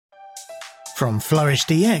From Flourish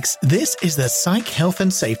DX, this is the Psych Health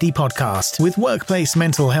and Safety Podcast. With workplace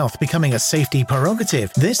mental health becoming a safety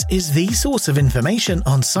prerogative, this is the source of information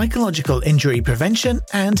on psychological injury prevention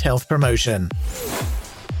and health promotion.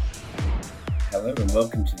 Hello and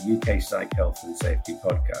welcome to the UK Psych Health and Safety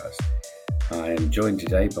Podcast. I am joined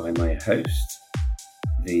today by my host,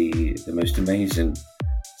 the most amazing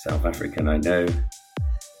South African I know,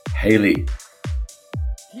 Hayley.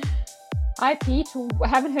 Hi, Pete. I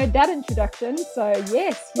haven't heard that introduction, so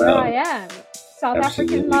yes, here I am. South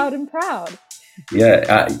Absolutely. African, loud and proud.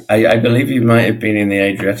 Yeah, I believe you might have been in the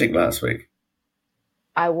Adriatic last week.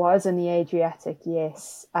 I was in the Adriatic,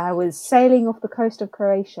 yes. I was sailing off the coast of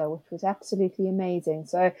Croatia, which was absolutely amazing.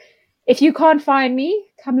 So if you can't find me,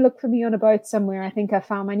 come look for me on a boat somewhere. I think I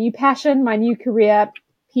found my new passion, my new career.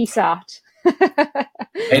 Peace out.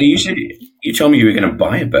 And you told me you were going to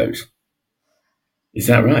buy a boat. Is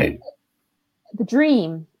that right? The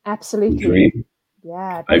dream, absolutely. The dream?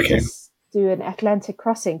 Yeah, okay. Just do an Atlantic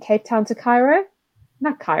crossing, Cape Town to Cairo.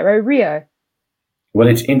 Not Cairo, Rio. Well,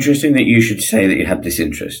 it's interesting that you should say that you had this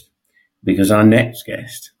interest, because our next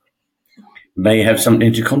guest may have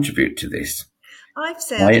something to contribute to this. I've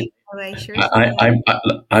sailed in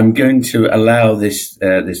Croatia. I'm going to allow this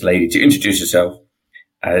lady to introduce herself,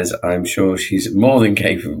 as I'm sure she's more than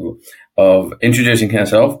capable of introducing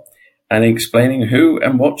herself and explaining who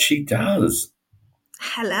and what she does.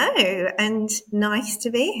 Hello, and nice to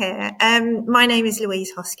be here. My name is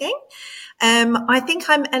Louise Hosking. I think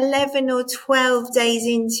I'm 11 or 12 days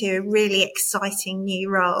into a really exciting new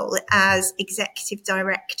role as Executive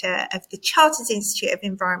Director of the Chartered Institute of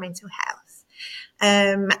Environmental Health.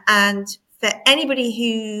 And for anybody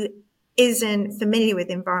who isn't familiar with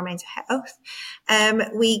environmental health,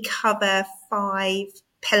 we cover 5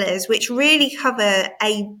 pillars, which really cover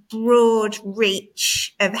a broad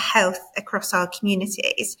reach of health across our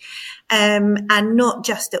communities, and not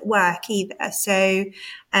just at work either. So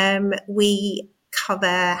we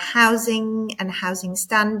cover housing and housing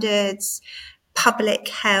standards, public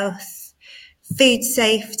health, food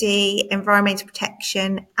safety, environmental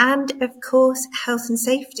protection, and of course, health and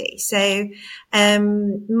safety. So,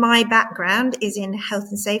 my background is in health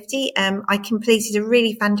and safety. I completed a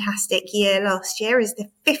really fantastic year last year as the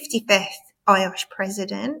 55th IOSH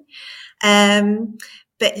president.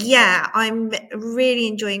 But yeah, I'm really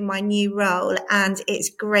enjoying my new role, and it's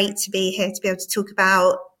great to be here to be able to talk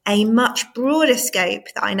about a much broader scope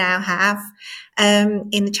that I now have,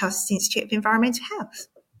 in the Chartered Institute of Environmental Health.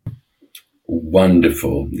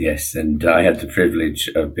 Wonderful, yes. And I had the privilege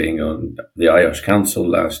of being on the IOSH Council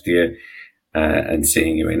last year and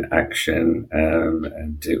seeing you in action,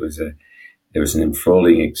 and it was an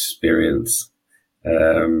enthralling experience. But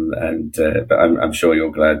I'm sure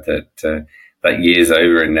you're glad that that year's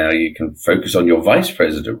over and now you can focus on your vice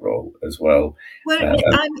president role as well. Well,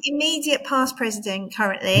 I'm immediate past president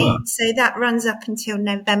currently, so that runs up until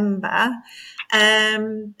November.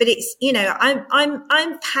 But it's,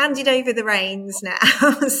 I'm handed over the reins now.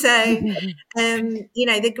 So,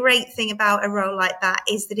 the great thing about a role like that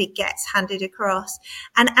is that it gets handed across.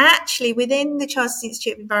 And actually within the Chartered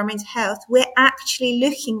Institute of Environmental Health, we're actually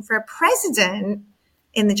looking for a president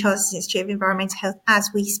in the Chartered Institute of Environmental Health as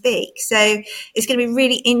we speak. So it's going to be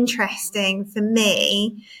really interesting for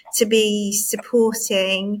me to be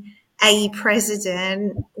supporting a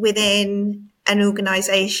president within an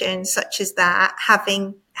organisation such as that,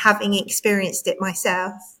 having experienced it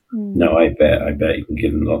myself. No, I bet you can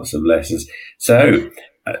give them lots of lessons. So,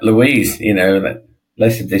 Louise,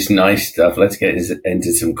 let's have this nice stuff. Let's get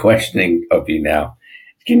into some questioning of you now.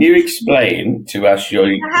 Can you explain to us your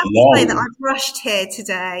I have to say that I've rushed here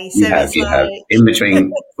today. So you have in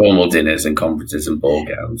between formal dinners and conferences and ball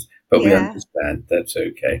gowns, but we understand. That's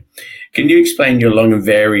okay. Can you explain your long and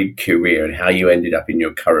varied career and how you ended up in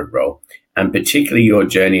your current role, and particularly your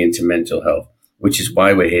journey into mental health, which is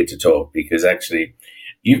why we're here to talk, because actually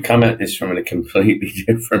you've come at this from a completely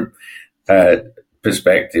different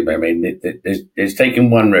perspective. I mean, it's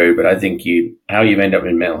taken one road, but I think how you've ended up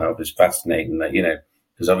in mental health is fascinating. That,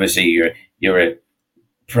 because obviously you're a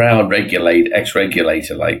proud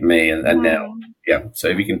ex-regulator like me, and now, So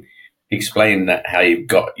if you can explain that, how you've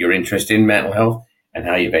got your interest in mental health and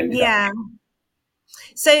how you've ended up.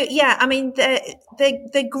 So, I mean,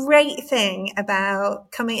 the great thing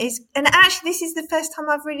about coming is, and actually this is the first time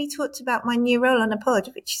I've really talked about my new role on a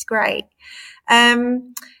pod, which is great.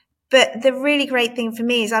 But the really great thing for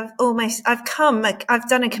me is I've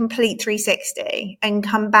done a complete 360 and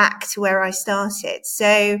come back to where I started.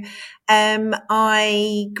 So,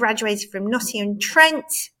 I graduated from Nottingham-Trent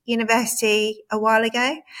University a while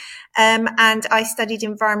ago, and I studied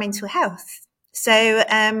environmental health. So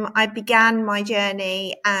I began my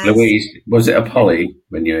journey as Louise, was it a poly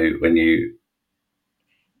when you?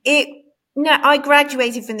 No, I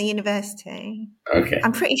graduated from the university. Okay.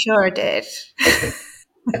 I'm pretty sure I did. Okay.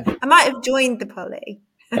 I might have joined the poly.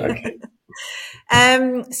 Okay.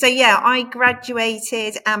 So yeah, I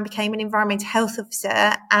graduated and became an environmental health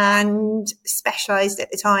officer and specialised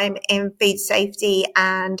at the time in food safety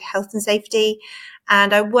and health and safety.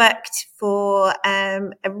 And I worked for a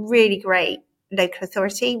really great local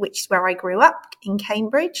authority, which is where I grew up in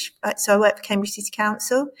Cambridge. So I worked for Cambridge City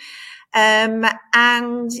Council.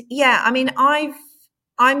 And yeah, I mean, I'm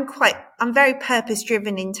very purpose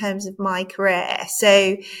driven in terms of my career.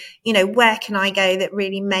 So, you know, where can I go that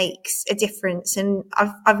really makes a difference? And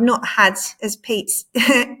I've not had, as Pete's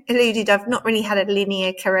alluded, I've not really had a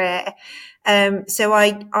linear career. So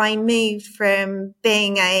I moved from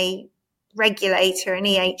being a regulator, an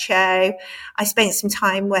EHO. I spent some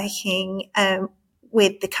time working,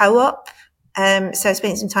 with the co-op. So I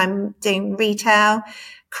spent some time doing retail,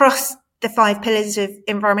 across the 5 pillars of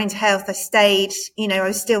environmental health. I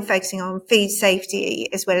was still focusing on food safety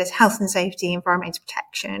as well as health and safety, environmental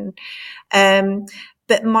protection.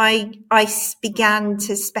 But I began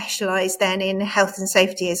to specialise then in health and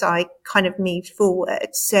safety as I kind of moved forward.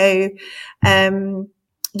 So, spent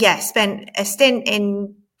a stint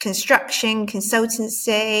in construction,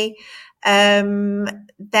 consultancy,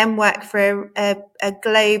 then worked for a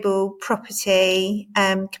global property,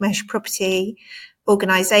 commercial property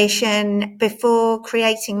organisation before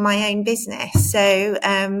creating my own business. So,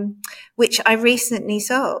 which I recently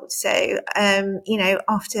sold. So,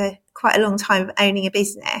 after quite a long time of owning a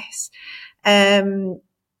business. So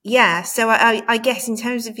I guess in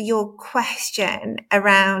terms of your question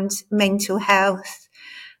around mental health,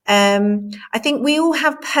 I think we all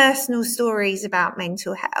have personal stories about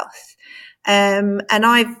mental health. And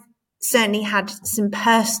I've certainly had some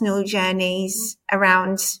personal journeys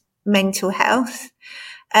around mental health.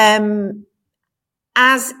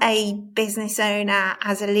 As a business owner,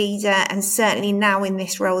 as a leader, and certainly now in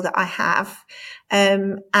this role that I have,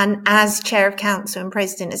 and as chair of council and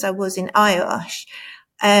president as I was in IOSH,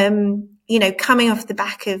 coming off the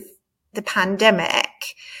back of the pandemic,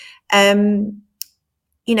 we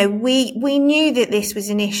knew that this was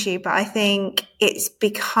an issue, but I think it's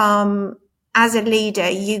become, as a leader,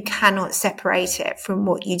 you cannot separate it from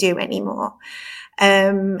what you do anymore.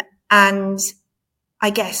 And I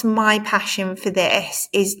guess my passion for this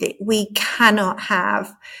is that we cannot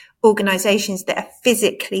have organisations that are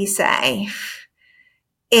physically safe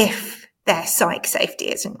if their psych safety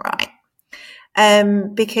isn't right.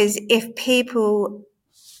 Because if people,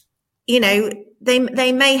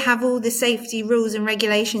 they may have all the safety rules and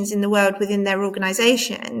regulations in the world within their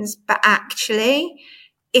organisations, but actually,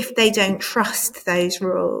 if they don't trust those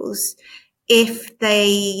rules, if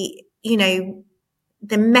they,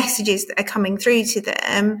 the messages that are coming through to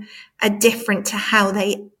them are different to how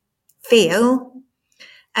they feel,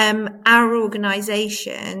 our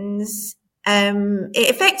organisations, it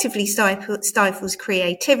effectively stifles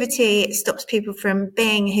creativity. It stops people from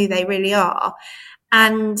being who they really are.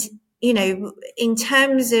 And, in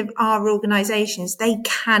terms of our organisations, they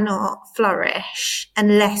cannot flourish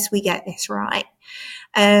unless we get this right.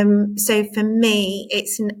 So for me,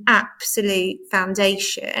 it's an absolute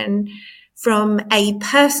foundation from a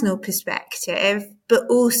personal perspective, but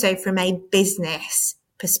also from a business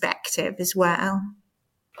perspective as well.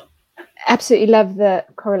 Absolutely love the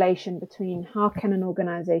correlation between how can an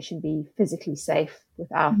organisation be physically safe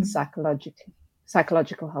without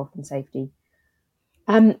psychological health and safety.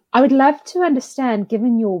 I would love to understand,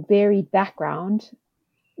 given your varied background,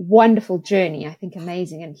 wonderful journey, I think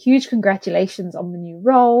amazing, and huge congratulations on the new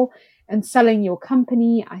role and selling your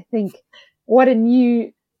company. I think what a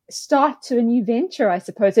new start to a new venture, I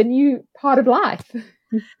suppose, a new part of life.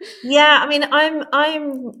 Yeah, I mean, I've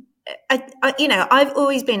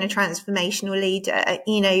always been a transformational leader.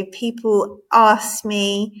 People ask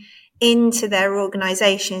me into their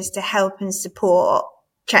organisations to help and support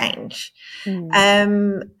change.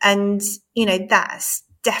 And, that's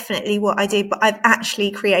definitely what I do. But I've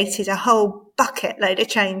actually created a whole bucket load of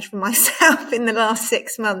change for myself in the last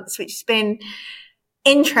 6 months, which has been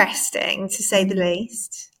interesting, to say the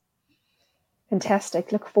least.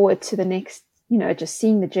 Fantastic. Look forward to the next, just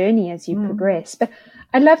seeing the journey as you progress. But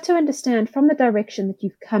I'd love to understand from the direction that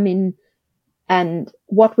you've come in and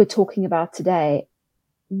what we're talking about today,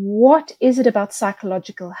 what is it about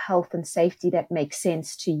psychological health and safety that makes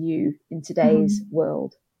sense to you in today's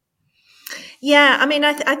world? Yeah, I mean,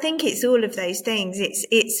 I think it's all of those things.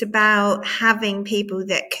 It's about having people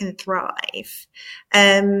that can thrive.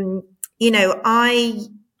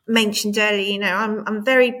 mentioned earlier, I'm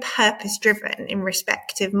very purpose driven in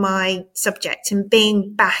respect of my subject, and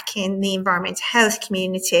being back in the environmental health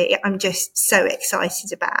community, I'm just so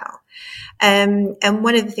excited about. And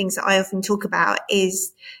one of the things that I often talk about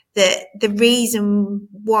is that the reason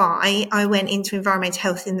why I went into environmental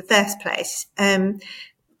health in the first place,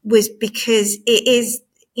 was because it is,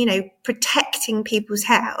 protecting people's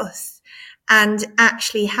health and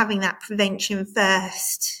actually having that prevention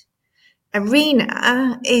first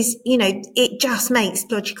arena is, it just makes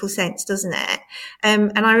logical sense, doesn't it?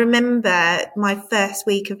 And I remember my first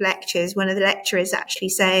week of lectures, one of the lecturers actually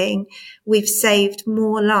saying, we've saved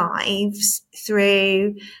more lives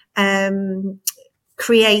through,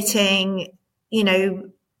 creating,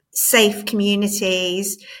 safe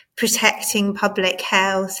communities, protecting public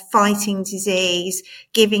health, fighting disease,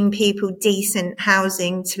 giving people decent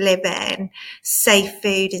housing to live in, safe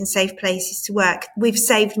food and safe places to work. We've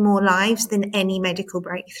saved more lives than any medical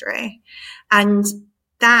breakthrough. And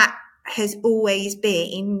that has always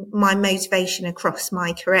been my motivation across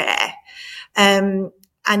my career. And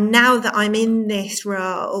now that I'm in this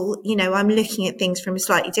role, I'm looking at things from a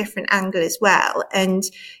slightly different angle as well. And,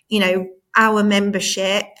 our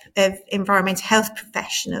membership of environmental health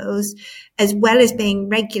professionals, as well as being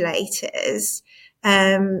regulators,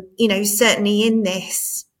 certainly in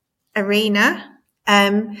this arena,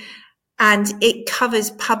 and it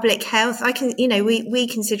covers public health. We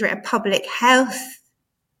consider it a public health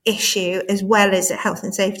issue as well as a health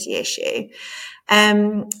and safety issue.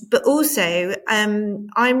 But also,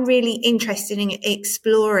 I'm really interested in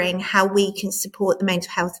exploring how we can support the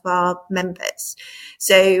mental health of our members.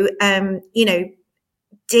 So,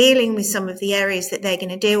 dealing with some of the areas that they're going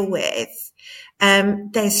to deal with,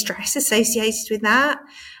 there's stress associated with that.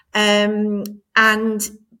 And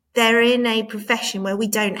they're in a profession where we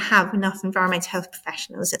don't have enough environmental health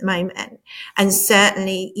professionals at the moment. And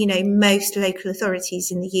certainly, most local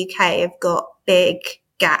authorities in the UK have got big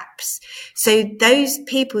gaps. So those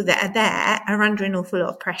people that are there are under an awful lot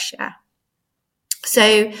of pressure.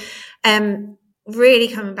 So, really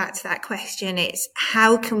coming back to that question, it's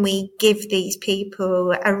how can we give these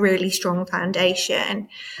people a really strong foundation?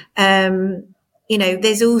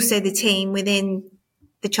 There's also the team within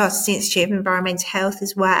the Chartered Institute of Environmental Health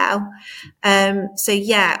as well.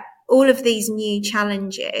 All of these new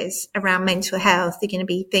challenges around mental health are going to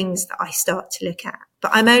be things that I start to look at.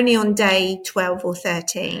 But I'm only on day 12 or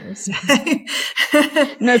 13. So.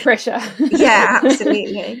 No pressure. Yeah,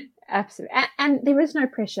 absolutely. Absolutely. And there is no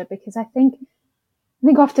pressure, because I think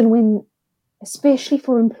often when, especially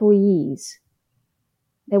for employees,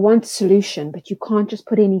 they want a solution, but you can't just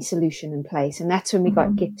put any solution in place. And that's when we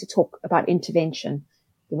get to talk about intervention.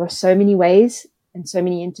 There are so many ways and so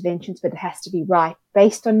many interventions, but it has to be right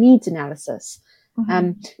based on needs analysis.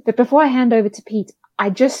 But before I hand over to Pete,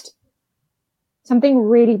 something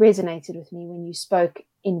really resonated with me when you spoke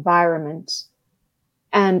environment.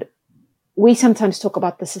 And we sometimes talk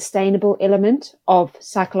about the sustainable element of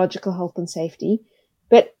psychological health and safety,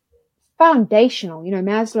 but foundational,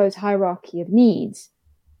 Maslow's hierarchy of needs,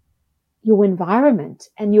 your environment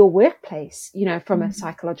and your workplace, from a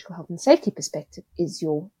psychological health and safety perspective, is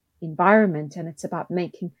your environment. And it's about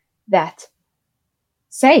making that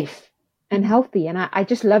safe and healthy. And I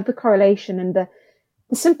just love the correlation and the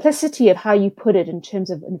simplicity of how you put it in terms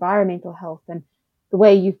of environmental health, and the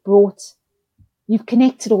way you've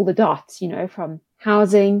connected all the dots, from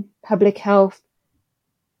housing, public health,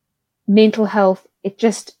 mental health. It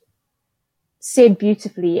just said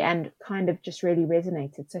beautifully and kind of just really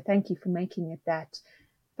resonated. So thank you for making it that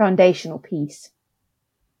foundational piece.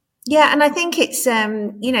 Yeah. And I think it's,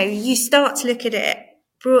 you start to look at it,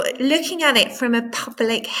 looking at it from a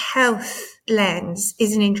public health lens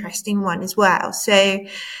is an interesting one as well. So,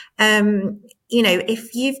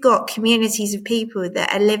 if you've got communities of people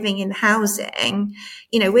that are living in housing,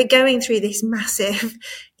 we're going through this massive,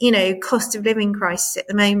 cost of living crisis at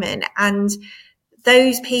the moment. And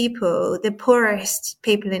those people, the poorest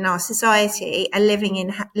people in our society, are living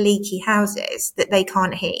in leaky houses that they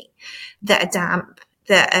can't heat, that are damp,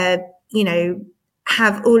 that are,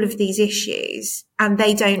 have all of these issues, and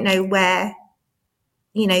they don't know where,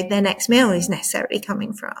 their next meal is necessarily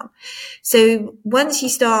coming from. So once you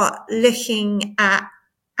start looking at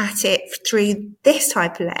it through this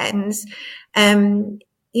type of lens,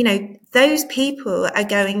 those people are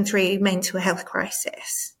going through mental health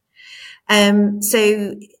crisis. That's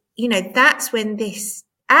when this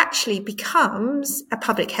actually becomes a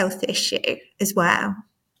public health issue as well.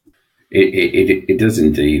 It does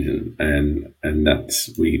indeed, and that's,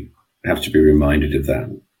 we have to be reminded of that.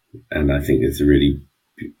 And I think it's a really,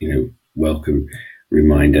 welcome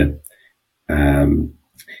reminder.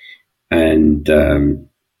 And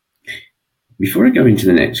before I go into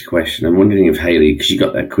the next question, I'm wondering if Hayley, because you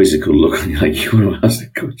got that quizzical look on you, like you want to ask a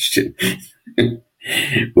question,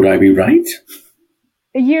 would I be right?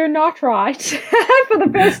 You're not right. For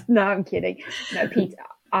the first, no, I'm kidding. No, Pete,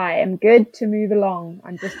 I am good to move along.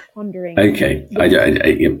 I'm just pondering. Okay, I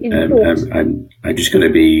just got to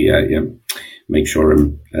be make sure I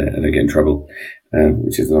don't get in trouble,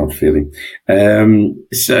 which is an odd feeling.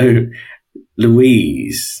 So,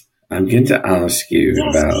 Louise, I'm going to ask you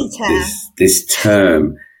about this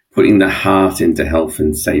term, putting the heart into health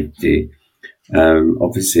and safety.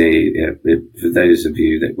 Obviously, for those of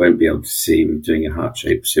you that won't be able to see, we're doing a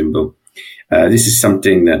heart-shaped symbol. This is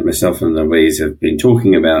something that myself and Louise have been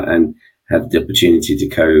talking about and had the opportunity to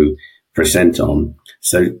co-present on.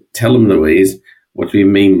 So tell them, Louise, what do we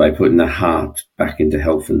mean by putting the heart back into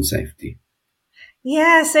health and safety?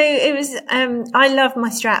 Yeah, so it was, I love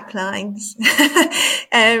my strap lines,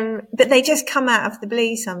 but they just come out of the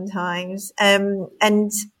blue sometimes.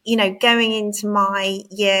 And, you know, going into my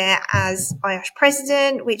year as IOSH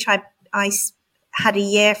president, which I had a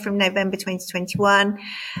year from November 2021,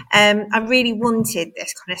 I really wanted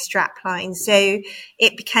this kind of strap line. So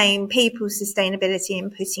it became people, sustainability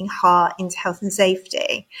and putting heart into health and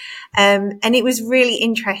safety. And it was really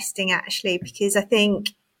interesting actually, because I think,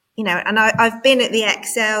 you know, and I've been at the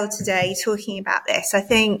Excel today talking about this. I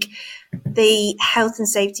think the health and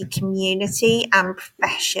safety community and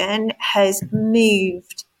profession has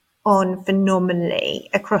moved on phenomenally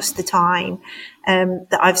across the time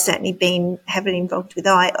that I've certainly been heavily involved with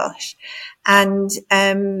IOSH. And,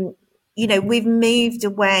 you know, we're moving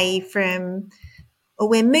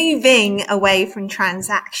away from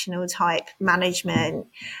transactional type management.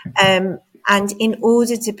 And in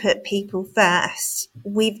order to put people first,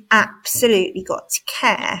 we've absolutely got to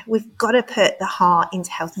care. We've got to put the heart into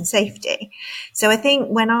health and safety. So I think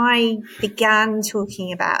when I began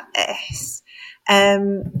talking about this,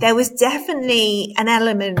 there was definitely an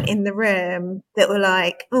element in the room that were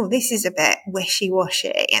like, oh, this is a bit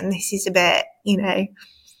wishy-washy and this is a bit, you know,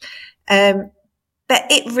 but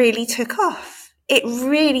it really took off. It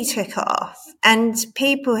really took off. And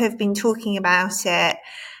people have been talking about it.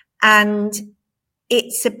 And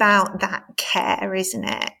it's about that care, isn't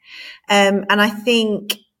it? And I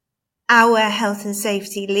think our health and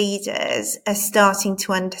safety leaders are starting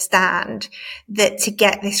to understand that to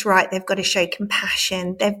get this right, they've got to show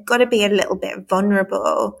compassion. They've got to be a little bit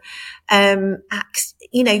vulnerable,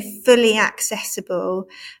 you know, fully accessible.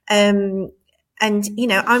 And, you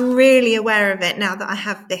know, I'm really aware of it now that I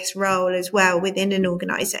have this role as well within an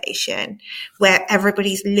organisation where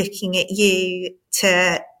everybody's looking at you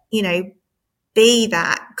to, you know, be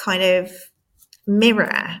that kind of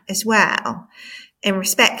mirror as well in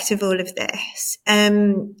respect of all of this.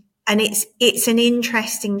 And it's an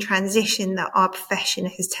interesting transition that our profession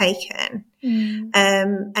has taken.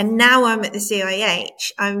 And now I'm at the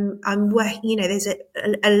CIH. I'm working, you know, there's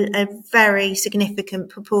a very significant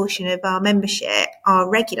proportion of our membership are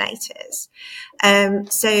regulators.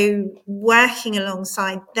 So working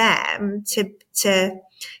alongside them to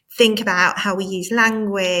think about how we use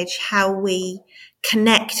language, how we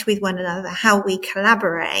connect with one another, how we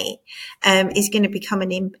collaborate, is going to become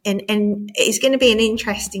it's going to be an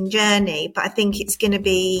interesting journey, but I think it's going to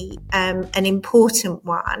be an important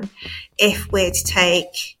one if we're to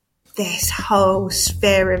take this whole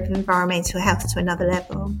sphere of environmental health to another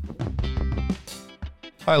level.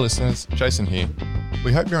 Hi listeners, Jason here.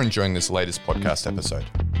 We hope you're enjoying this latest podcast episode.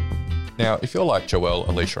 Now, if you're like Joelle,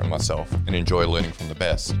 Alicia and myself and enjoy learning from the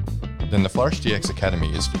best, then the Flourish DX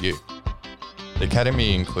Academy is for you. The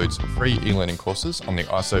Academy includes free e-learning courses on the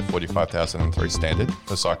ISO 45003 standard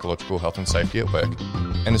for psychological health and safety at work,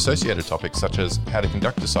 and associated topics such as how to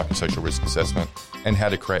conduct a psychosocial risk assessment and how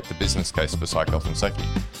to create the business case for psych health and safety.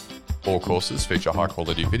 All courses feature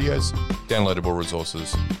high-quality videos, downloadable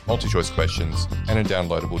resources, multi-choice questions, and a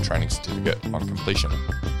downloadable training certificate on completion.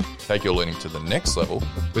 Take your learning to the next level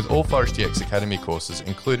with all Flourish DX Academy courses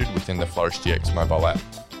included within the Flourish DX mobile app.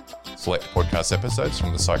 Select podcast episodes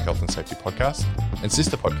from the Psych Health and Safety podcast and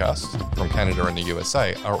sister podcasts from Canada and the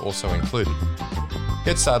USA are also included.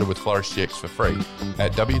 Get started with Flourish DX for free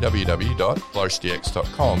at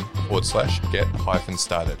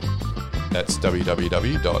www.flourishdx.com/get-started. That's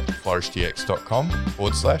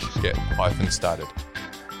www.flourishdx.com/get-started.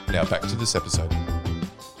 Now back to this episode.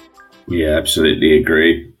 Yeah, absolutely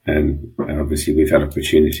agree. And obviously we've had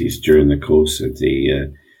opportunities during the course of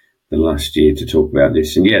the last year to talk about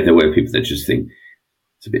this. And yeah, there were people that just think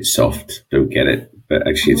it's a bit soft, don't get it. But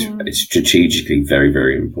actually it's strategically very,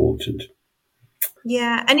 very important.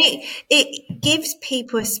 Yeah, and it gives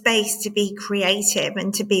people a space to be creative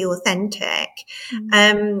and to be authentic.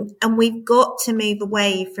 And we've got to move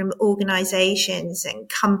away from organizations and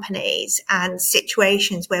companies and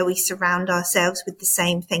situations where we surround ourselves with the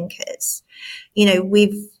same thinkers. You know,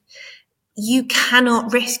 you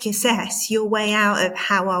cannot risk assess your way out of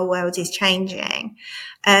how our world is changing.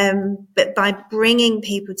 But by bringing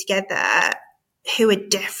people together who are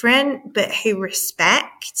different, but who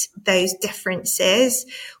respect those differences,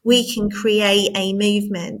 we can create a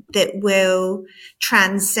movement that will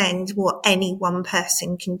transcend what any one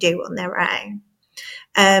person can do on their own.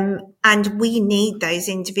 And we need those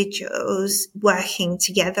individuals working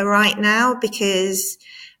together right now because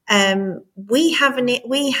we have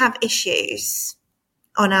issues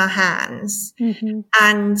on our hands,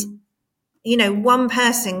 and you know, one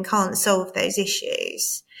person can't solve those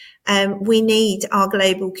issues. We need our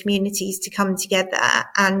global communities to come together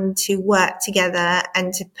and to work together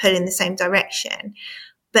and to pull in the same direction.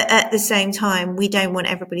 But at the same time, we don't want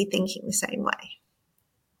everybody thinking the same way.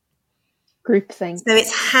 Groupthink. So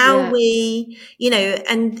it's how we, you know,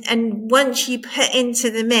 and once you put into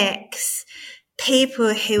the mix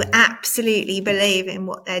people who absolutely believe in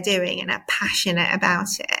what they're doing and are passionate about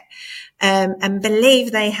it, and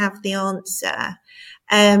believe they have the answer,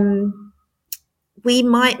 we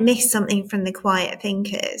might miss something from the quiet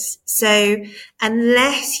thinkers. So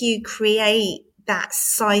unless you create that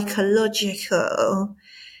psychologically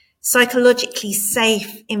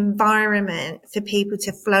safe environment for people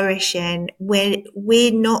to flourish in,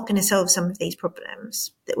 we're not going to solve some of these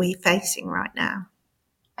problems that we're facing right now.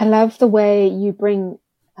 I love the way you bring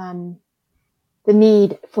the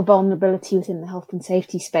need for vulnerability within the health and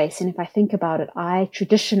safety space. And if I think about it, I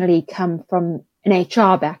traditionally come from an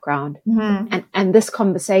HR background, and this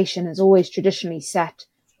conversation has always traditionally sat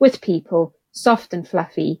with people, soft and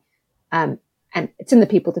fluffy, and it's in the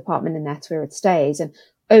people department, and that's where it stays. And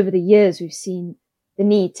over the years, we've seen the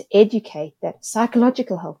need to educate that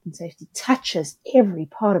psychological health and safety touches every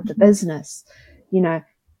part of the business. You know,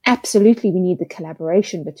 absolutely, we need the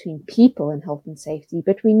collaboration between people and health and safety,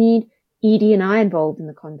 but we need ED&I involved in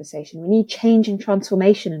the conversation. We need change and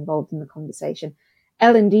transformation involved in the conversation.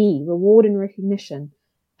 L&D, reward and recognition,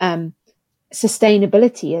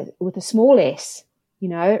 sustainability with a small s, you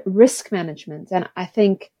know, risk management. And I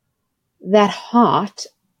think that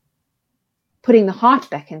putting the heart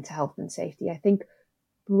back into health and safety, I think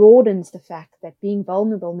broadens the fact that being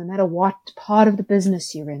vulnerable, no matter what part of the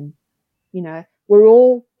business you're in, you know, we're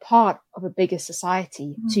all part of a bigger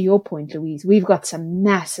society. To your point, Louise, we've got some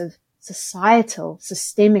massive societal,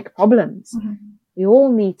 systemic problems. We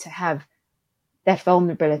all need to have that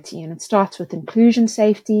vulnerability, and it starts with inclusion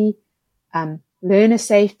safety, learner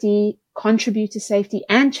safety, contributor safety,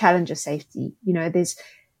 and challenger safety. You know, there's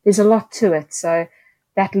a lot to it. So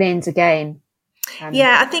that lens again.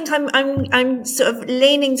 I think I'm sort of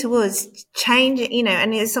leaning towards change, you know,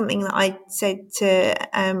 and it's something that I said to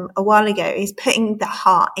a while ago, is putting the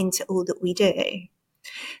heart into all that we do.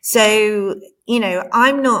 So, you know,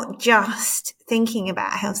 I'm not just thinking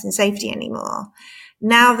about health and safety anymore.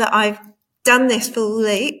 Now that I've done this full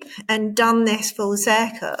loop and done this full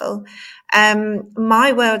circle,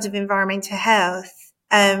 my world of environmental health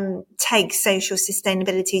takes social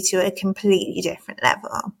sustainability to a completely different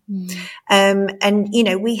level. And, you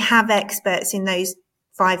know, we have experts in those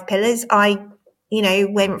 5 pillars. I, you know,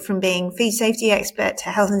 went from being food safety expert to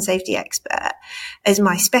health and safety expert as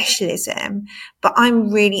my specialism, but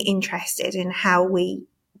I'm really interested in how we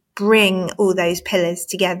bring all those pillars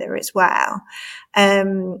together as well.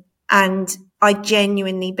 And I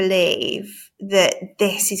genuinely believe that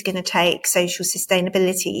this is going to take social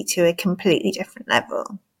sustainability to a completely different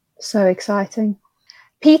level. So exciting.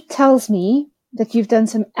 Pete tells me that you've done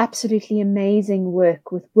some absolutely amazing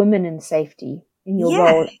work with women in safety in your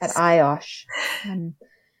role at IOSH.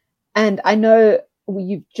 And I know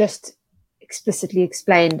you've just explicitly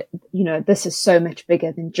explained, you know, this is so much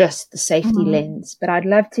bigger than just the safety lens, but I'd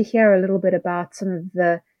love to hear a little bit about some of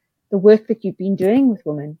the work that you've been doing with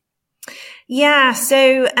women. Yeah,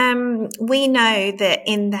 so we know that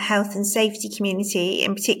in the health and safety community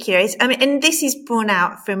in particular, and this is born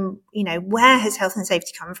out from, you know, where has health and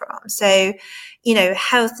safety come from? So, you know,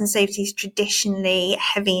 health and safety is traditionally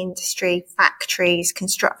heavy industry, factories,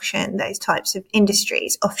 construction, those types of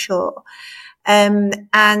industries, offshore.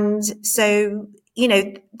 And so, you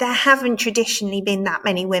know, there haven't traditionally been that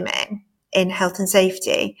many women in health and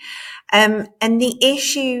safety. And the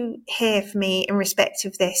issue here for me in respect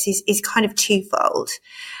of this is kind of twofold.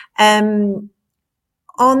 If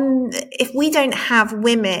we don't have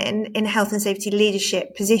women in health and safety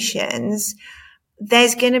leadership positions,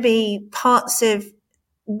 there's going to be parts of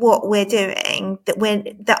what we're doing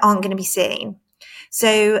that aren't going to be seen.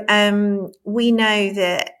 So we know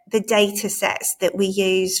that the data sets that we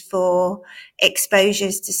use for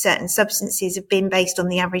exposures to certain substances have been based on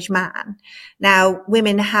the average man. Now,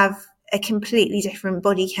 women have a completely different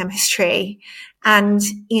body chemistry and,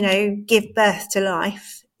 give birth to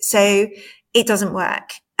life. So it doesn't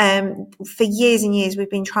work. For years and years, we've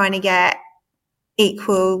been trying to get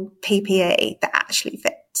equal PPE that actually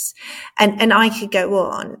fits. And I could go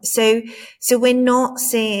on. So we're not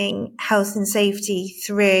seeing health and safety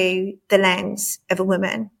through the lens of a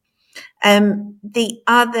woman. The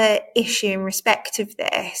other issue in respect of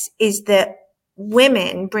this is that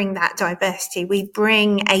women bring that diversity. We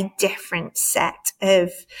bring a different set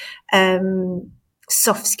of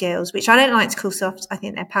soft skills, which I don't like to call soft. I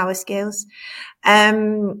think they're power skills.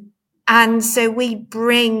 And so we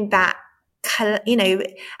bring that,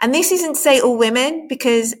 and this isn't to say all women,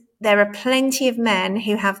 because there are plenty of men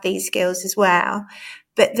who have these skills as well,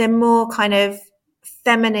 but they're more kind of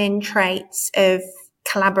feminine traits of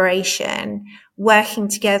collaboration, working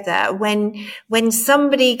together. When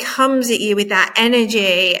somebody comes at you with that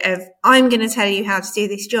energy of, I'm going to tell you how to do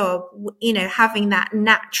this job, having that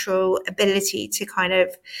natural ability to kind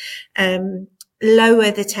of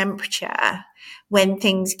lower the temperature when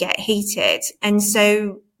things get heated. And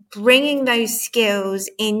so bringing those skills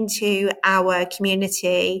into our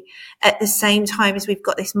community at the same time as we've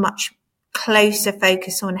got this much closer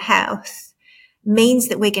focus on health means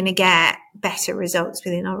that we're going to get better results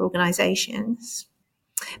within our organisations.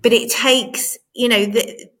 But it takes,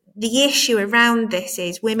 the issue around this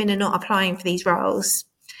is women are not applying for these roles.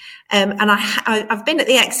 And I've been at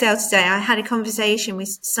the Excel today. I had a conversation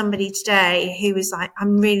with somebody today who was like,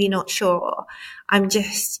 I'm really not sure. I'm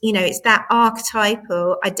just, it's that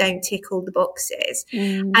archetypal, I don't tick all the boxes.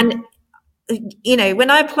 And, when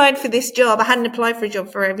I applied for this job, I hadn't applied for a job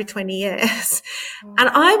for over 20 years. And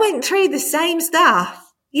I went through the same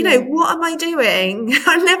stuff. What am I doing?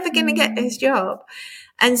 I'm never going to get this job.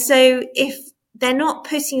 And so if they're not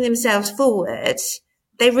putting themselves forward,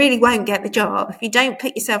 they really won't get the job. If you don't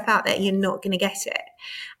put yourself out there, you're not going to get it.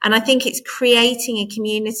 And I think it's creating a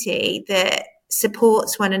community that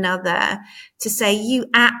supports one another to say, you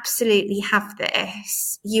absolutely have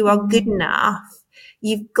this. You are good enough.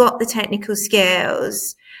 You've got the technical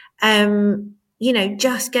skills.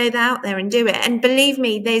 Just go out there and do it. And believe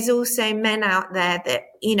me, there's also men out there that,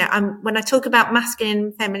 when I talk about masculine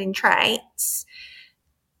and feminine traits,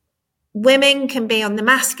 women can be on the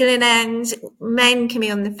masculine end, men can be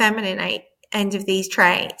on the feminine end of these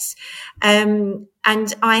traits. And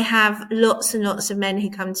I have lots and lots of men who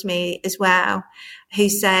come to me as well, who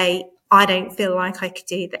say, I don't feel like I could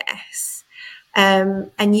do this.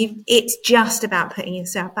 It's just about putting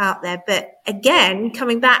yourself out there. But again,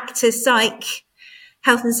 coming back to psych,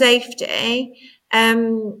 health and safety,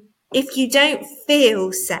 if you don't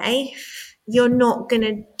feel safe, you're not going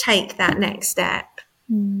to take that next step.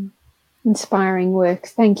 Inspiring work.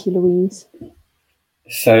 Thank you, Louise.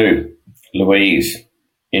 So, Louise,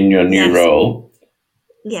 in your new role,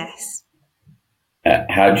 yes,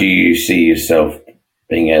 how do you see yourself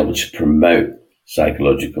being able to promote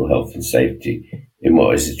psychological health and safety in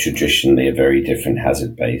what is traditionally a very different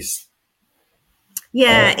hazard-based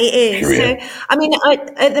it is. career? So,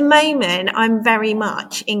 at the moment, I'm very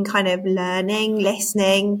much in kind of learning,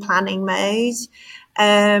 listening, planning mode.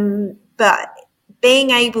 But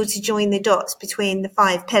being able to join the dots between the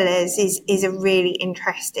 5 pillars is a really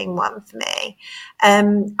interesting one for me.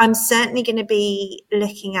 I'm certainly going to be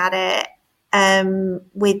looking at it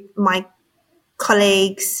with my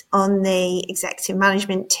colleagues on the executive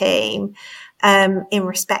management team in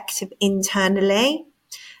respect of internally.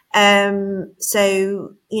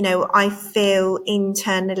 So, I feel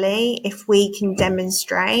internally, if we can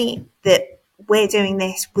demonstrate that we're doing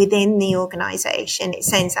this within the organisation, it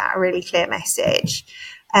sends out a really clear message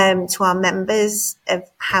to our members of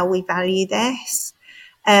how we value this.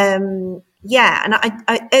 And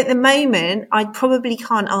I at the moment, I probably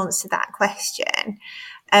can't answer that question.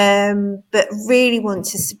 But really want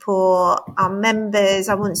to support our members.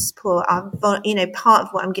 I want to support our, part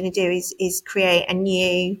of what I'm going to do is create a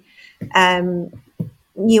new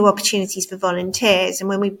opportunities for volunteers. And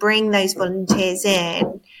when we bring those volunteers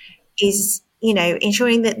in, is,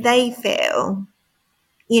 ensuring that they feel,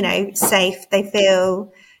 safe. They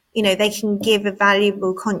feel, they can give a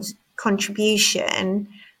valuable contribution,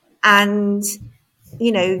 and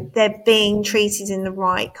they're being treated in the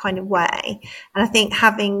right kind of way. And I think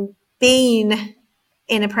having been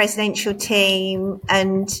in a presidential team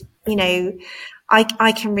and,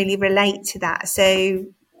 I can really relate to that. So,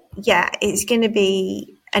 it's going to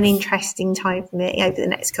be an interesting time for me over the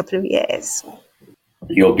next couple of years.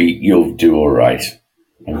 You'll do all right.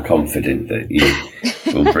 I'm confident that you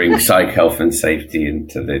will bring psych health and safety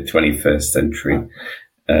into the 21st century.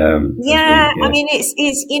 I mean,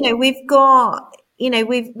 it's we've got,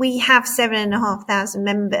 we have 7,500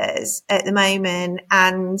 members at the moment,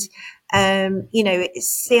 and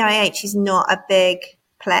CIH is not a big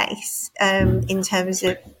place in terms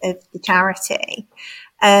of the charity.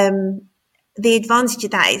 The advantage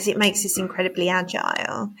of that is it makes us incredibly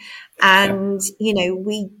agile, and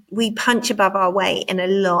we punch above our weight in a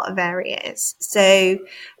lot of areas. So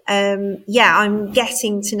I'm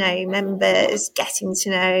getting to know members, getting to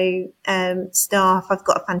know staff. I've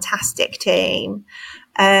got a fantastic team.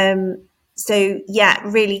 Really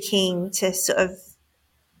keen to sort of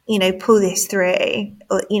pull this through,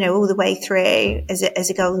 all the way through as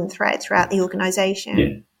a golden thread throughout the organisation.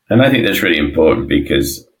 Yeah, and I think that's really important,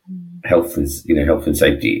 because health and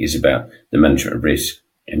safety is about the management of risk,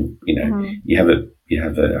 and you have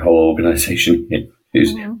a whole organisation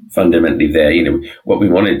who's fundamentally there. What we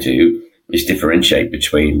want to do is differentiate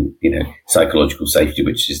between psychological safety,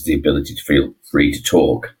 which is the ability to feel free to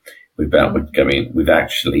talk without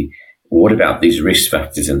what about these risk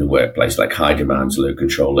factors in the workplace, like high demands, low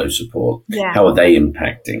control, low support? Yeah. How are they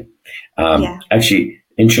impacting? Actually,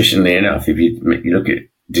 interestingly enough, if you look at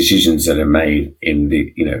decisions that are made in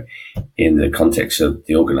the context of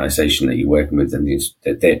the organisation that you're working with, and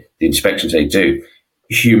the inspections they do,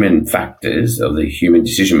 human factors, or the human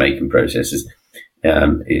decision making processes,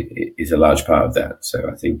 is a large part of that. So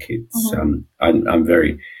I think it's I'm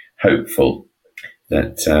very hopeful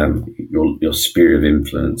that your sphere of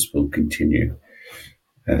influence will continue.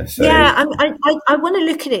 I want to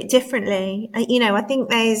look at it differently. I think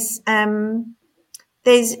there's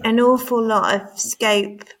an awful lot of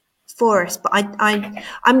scope for us, but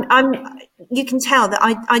you can tell that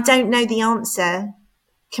I don't know the answer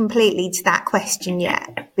completely to that question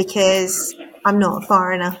yet, because I'm not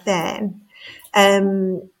far enough in.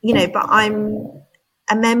 But I'm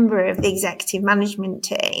a member of the executive management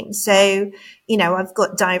team. So, I've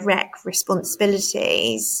got direct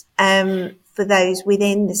responsibilities for those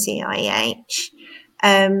within the CIH.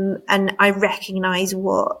 And I recognise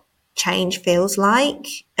what change feels like.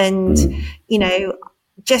 And,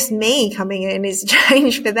 just me coming in is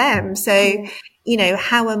change for them. So,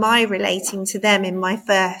 how am I relating to them in my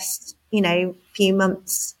first, few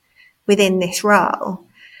months within this role?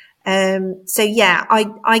 I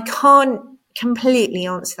can't completely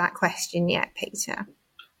answer that question yet, Peter.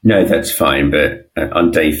 No, that's fine. But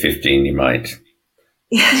on day 15, you might.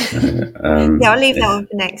 I'll leave that one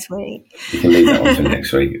for next week. You can leave that one for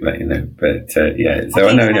next week, but So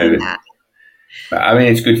I know that. But I mean,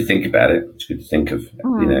 it's good to think about it. It's good to think of,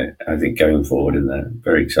 I think going forward in that.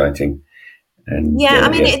 Very exciting. And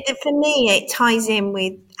for me, it ties in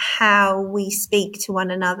with how we speak to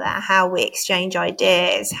one another, how we exchange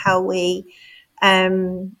ideas, how we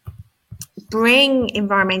bring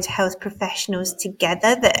environmental health professionals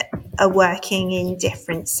together that are working in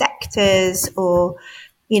different sectors, or,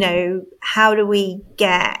 how do we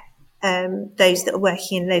get those that are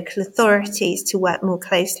working in local authorities to work more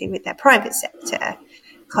closely with their private sector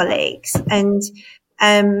colleagues. And,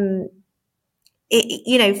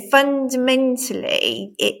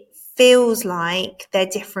 fundamentally, it feels like they're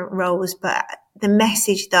different roles, but the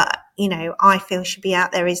message that, I feel should be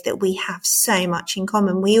out there is that we have so much in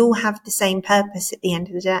common. We all have the same purpose at the end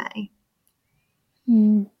of the day.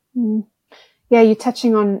 Mm-hmm. Yeah, you're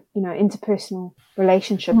touching on, interpersonal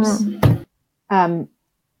relationships,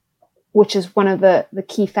 which is one of the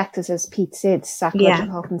key factors, as Pete said.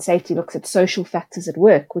 Psychological health and safety looks at social factors at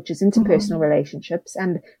work, which is interpersonal relationships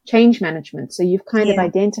and change management. So you've kind of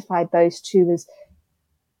identified those two as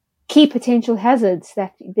key potential hazards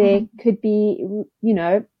that there could be,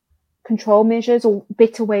 control measures or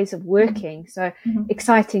better ways of working. So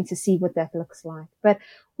exciting to see what that looks like. But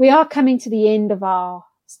we are coming to the end of our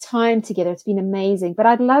time together. It's been amazing. But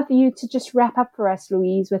I'd love you to just wrap up for us,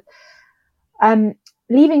 Louise, with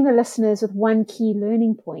leaving the listeners with one key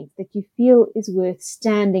learning point that you feel is worth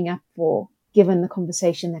standing up for, given the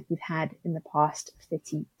conversation that we've had in the past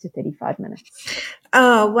 30 to 35 minutes.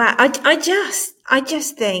 Oh, wow. I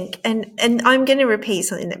just think, and I'm going to repeat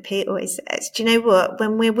something that Pete always says. Do you know what?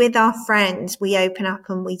 When we're with our friends, we open up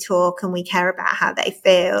and we talk and we care about how they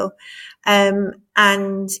feel.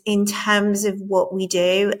 And in terms of what we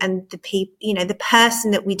do and the people, the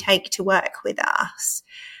person that we take to work with us,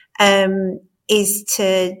 is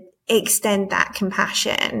to extend that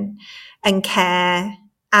compassion and care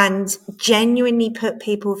and genuinely put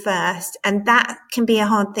people first. And that can be a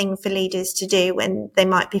hard thing for leaders to do when they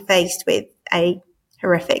might be faced with a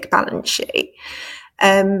horrific balance sheet.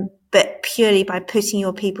 But purely by putting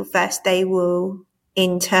your people first, they will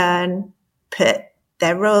in turn put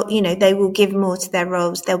their role, they will give more to their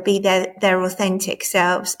roles. They'll be their authentic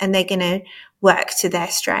selves, and they're going to work to their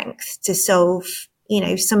strengths to solve,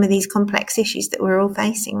 some of these complex issues that we're all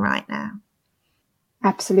facing right now.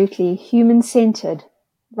 Absolutely. Human-centered,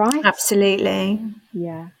 right? Absolutely.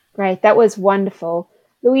 Yeah. Great. That was wonderful.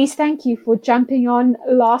 Louise, thank you for jumping on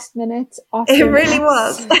last minute. It really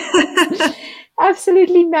was.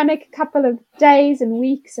 Absolutely manic couple of days and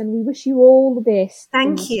weeks, and we wish you all the best.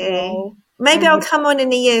 Thank you. Maybe I'll come on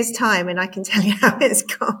in a year's time and I can tell you how it's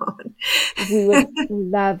gone. We would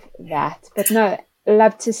love that. But no,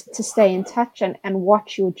 love to stay in touch and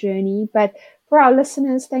watch your journey. But for our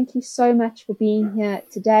listeners, thank you so much for being here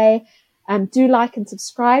today. Do like and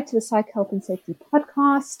subscribe to the Psych Health and Safety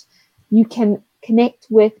podcast. You can connect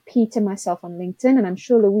with Peter, myself on LinkedIn, and I'm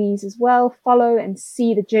sure Louise as well. Follow and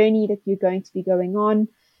see the journey that you're going to be going on.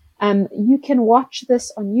 You can watch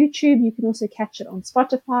this on YouTube. You can also catch it on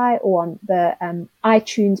Spotify or on the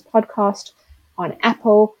iTunes podcast on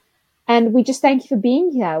Apple. And we just thank you for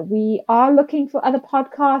being here. We are looking for other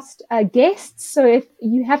podcast guests. So if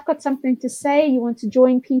you have got something to say, you want to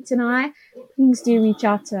join Pete and I, please do reach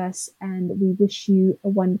out to us. And we wish you a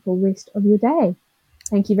wonderful rest of your day.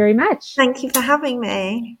 Thank you very much. Thank you for having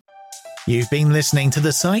me. You've been listening to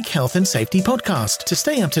the Psych Health and Safety podcast. To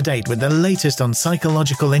stay up to date with the latest on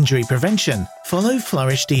psychological injury prevention, follow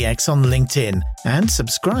Flourish DX on LinkedIn and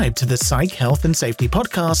subscribe to the Psych Health and Safety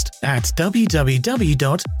podcast at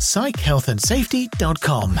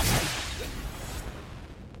www.psychealthandsafety.com.